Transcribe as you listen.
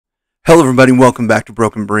Hello everybody, welcome back to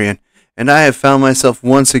Broken Brian. And I have found myself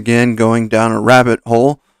once again going down a rabbit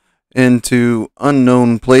hole into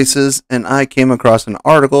unknown places, and I came across an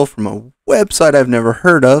article from a website I've never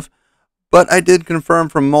heard of, but I did confirm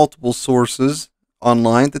from multiple sources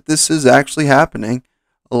online that this is actually happening.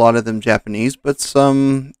 A lot of them Japanese, but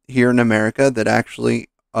some here in America that actually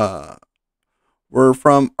were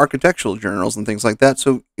from architectural journals and things like that.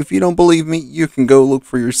 So if you don't believe me, you can go look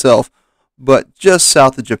for yourself. But just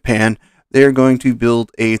south of Japan, they are going to build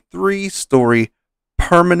a 3-story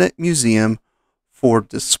permanent museum for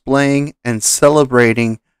displaying and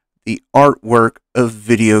celebrating the artwork of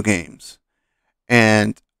video games.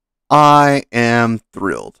 And I am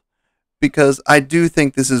thrilled because I do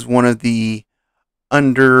think this is one of the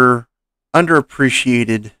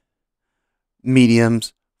underappreciated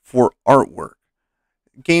mediums for artwork.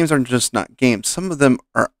 Games are just not games. Some of them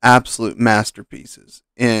are absolute masterpieces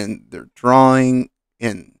in their drawing,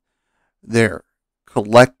 in their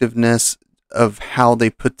collectiveness of how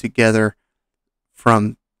they put together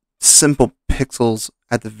from simple pixels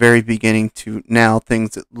at the very beginning to now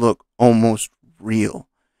things that look almost real.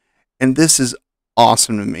 And this is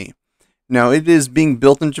awesome to me. Now, it is being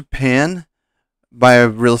built in Japan by a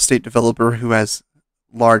real estate developer who has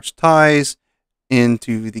large ties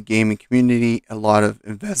into the gaming community, a lot of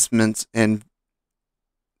investments, and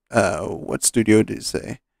what studio did it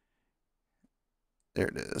say? There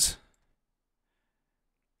it is.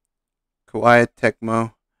 Koei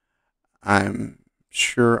Tecmo. I'm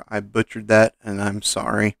sure I butchered that, and I'm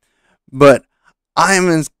sorry. But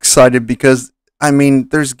I'm excited because,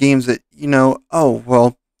 there's games that, oh,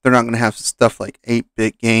 well, they're not going to have stuff like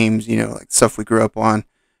 8-bit games, like stuff we grew up on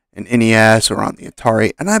in NES or on the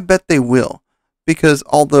Atari, and I bet they will. Because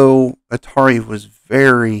although Atari was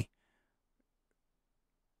very,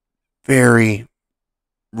 very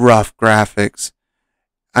rough graphics,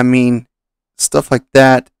 stuff like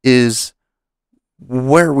that is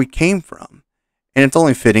where we came from. And it's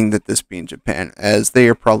only fitting that this be in Japan, as they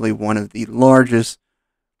are probably one of the largest,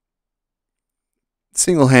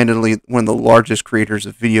 single-handedly one of the largest creators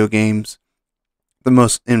of video games, the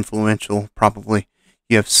most influential probably.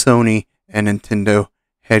 You have Sony and Nintendo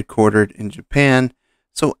headquartered in Japan,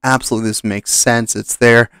 so absolutely this makes sense. It's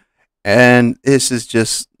there, and this is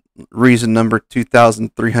just reason number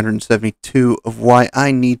 2372 of why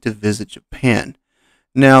I need to visit Japan.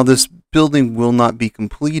 Now, this building will not be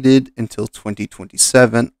completed until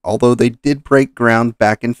 2027, although they did break ground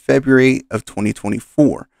back in February of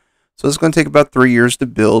 2024. So it's going to take about 3 years to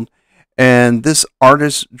build, and this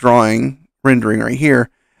artist drawing rendering right here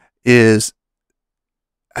is,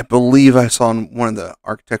 I believe I saw in one of the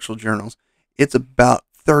architectural journals, it's about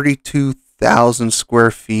 32,000 square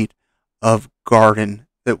feet of garden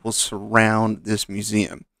that will surround this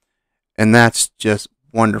museum. And that's just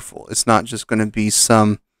wonderful. It's not just going to be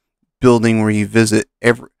some building where you visit.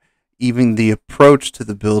 Even the approach to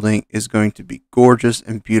the building is going to be gorgeous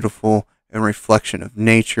and beautiful, and reflection of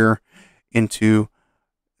nature into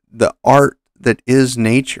the art that is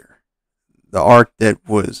nature. The art that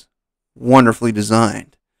was wonderfully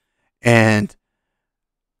designed. And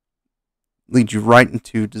lead you right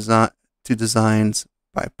into designs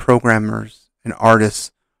by programmers and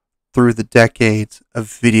artists through the decades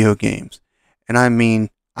of video games. And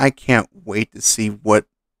I can't wait to see what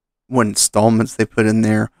installments they put in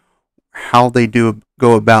there, how they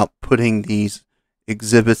go about putting these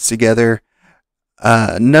exhibits together.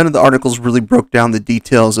 None of the articles really broke down the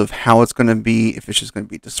details of how it's going to be, if it's just going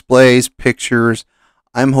to be displays, pictures.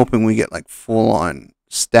 I'm hoping we get like full-on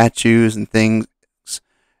statues and things,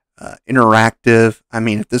 interactive.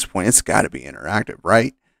 At this point, it's got to be interactive,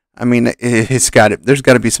 right? There's got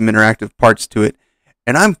to be some interactive parts to it,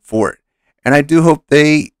 and I'm for it. And I do hope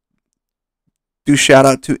they do shout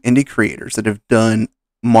out to indie creators that have done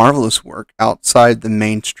marvelous work outside the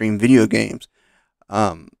mainstream video games.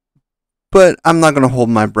 But I'm not going to hold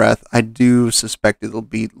my breath. I do suspect it'll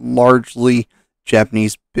be largely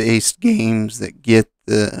Japanese-based games that get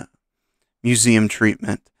the museum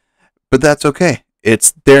treatment. But that's okay.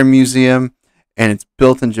 It's their museum, and it's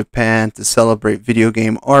built in Japan to celebrate video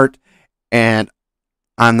game art, and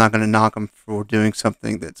I'm not going to knock them for doing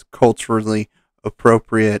something that's culturally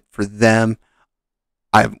appropriate for them.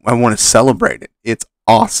 I want to celebrate it. It's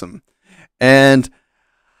awesome. And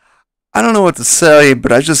I don't know what to say,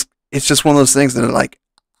 but it's just one of those things that are like,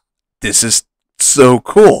 this is so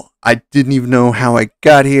cool. I didn't even know how I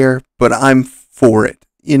got here, but I'm for it.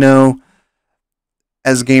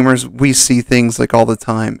 As gamers, we see things like all the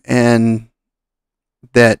time, and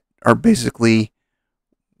that are basically,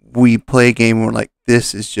 we play a game and we're like,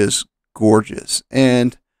 this is just gorgeous.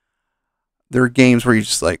 And there are games where you're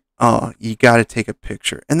just like, oh, you got to take a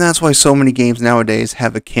picture. And that's why so many games nowadays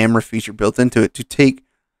have a camera feature built into it to take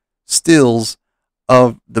stills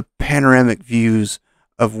of the panoramic views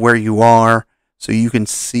of where you are so you can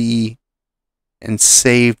see and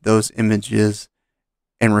save those images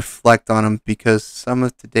and reflect on them, because some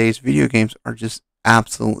of today's video games are just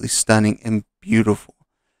absolutely stunning and beautiful.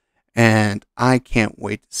 And I can't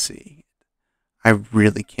wait to see. I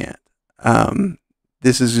really can't.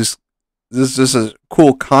 This is just a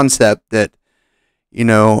cool concept that,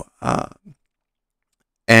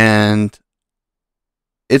 and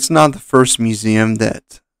it's not the first museum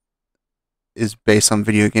that is based on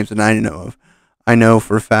video games that I know of. I know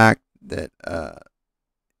for a fact that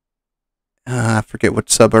I forget what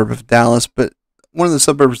suburb of Dallas, but one of the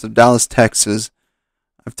suburbs of Dallas, Texas,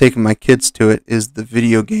 I've taken my kids to it, is the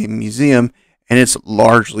Video Game Museum, and it's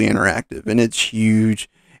largely interactive, and it's huge,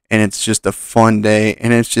 and it's just a fun day,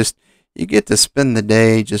 and it's just, you get to spend the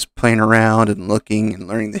day just playing around and looking and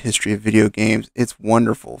learning the history of video games. It's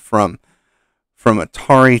wonderful, from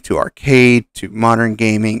Atari to arcade to modern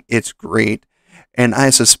gaming. It's great, and I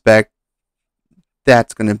suspect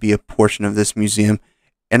that's going to be a portion of this museum,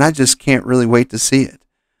 and I just can't really wait to see it.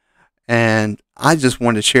 And I just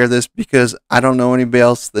wanted to share this because I don't know anybody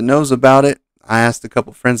else that knows about it. I asked a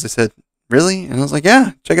couple friends, they said, really? And I was like,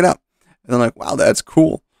 yeah, check it out. And they're like, wow, that's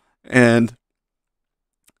cool. And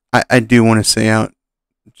I do want to say out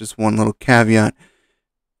just one little caveat.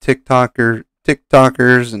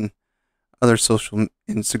 TikTokers and other social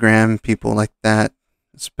Instagram people like that,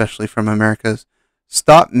 especially from Americas,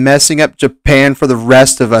 stop messing up Japan for the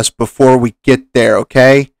rest of us before we get there,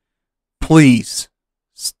 okay? Please.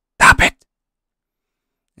 Stop it.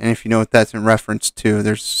 And if you know what that's in reference to,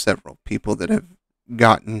 there's several people that have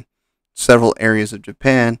gotten several areas of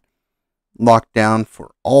Japan locked down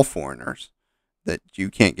for all foreigners that you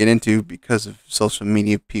can't get into because of social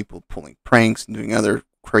media people pulling pranks and doing other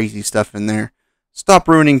crazy stuff in there. Stop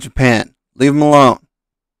ruining Japan. Leave them alone.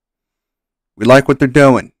 We like what they're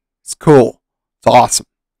doing. It's cool. It's awesome.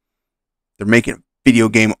 They're making a video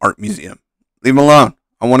game art museum. Leave them alone.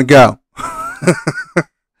 I want to go.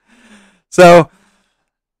 So,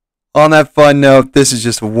 on that fun note, this is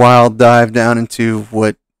just a wild dive down into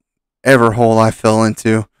whatever hole I fell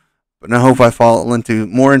into. But I hope I fall into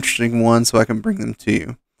more interesting ones so I can bring them to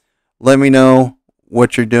you. Let me know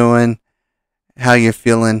what you're doing, how you're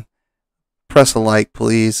feeling. Press a like,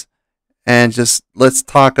 please. And just let's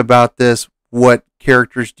talk about this. What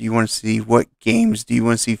characters do you want to see? What games do you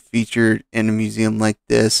want to see featured in a museum like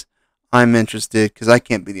this? I'm interested because I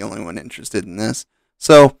can't be the only one interested in this.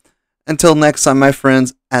 So, until next time, my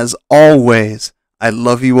friends, as always, I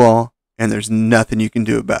love you all, and there's nothing you can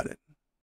do about it.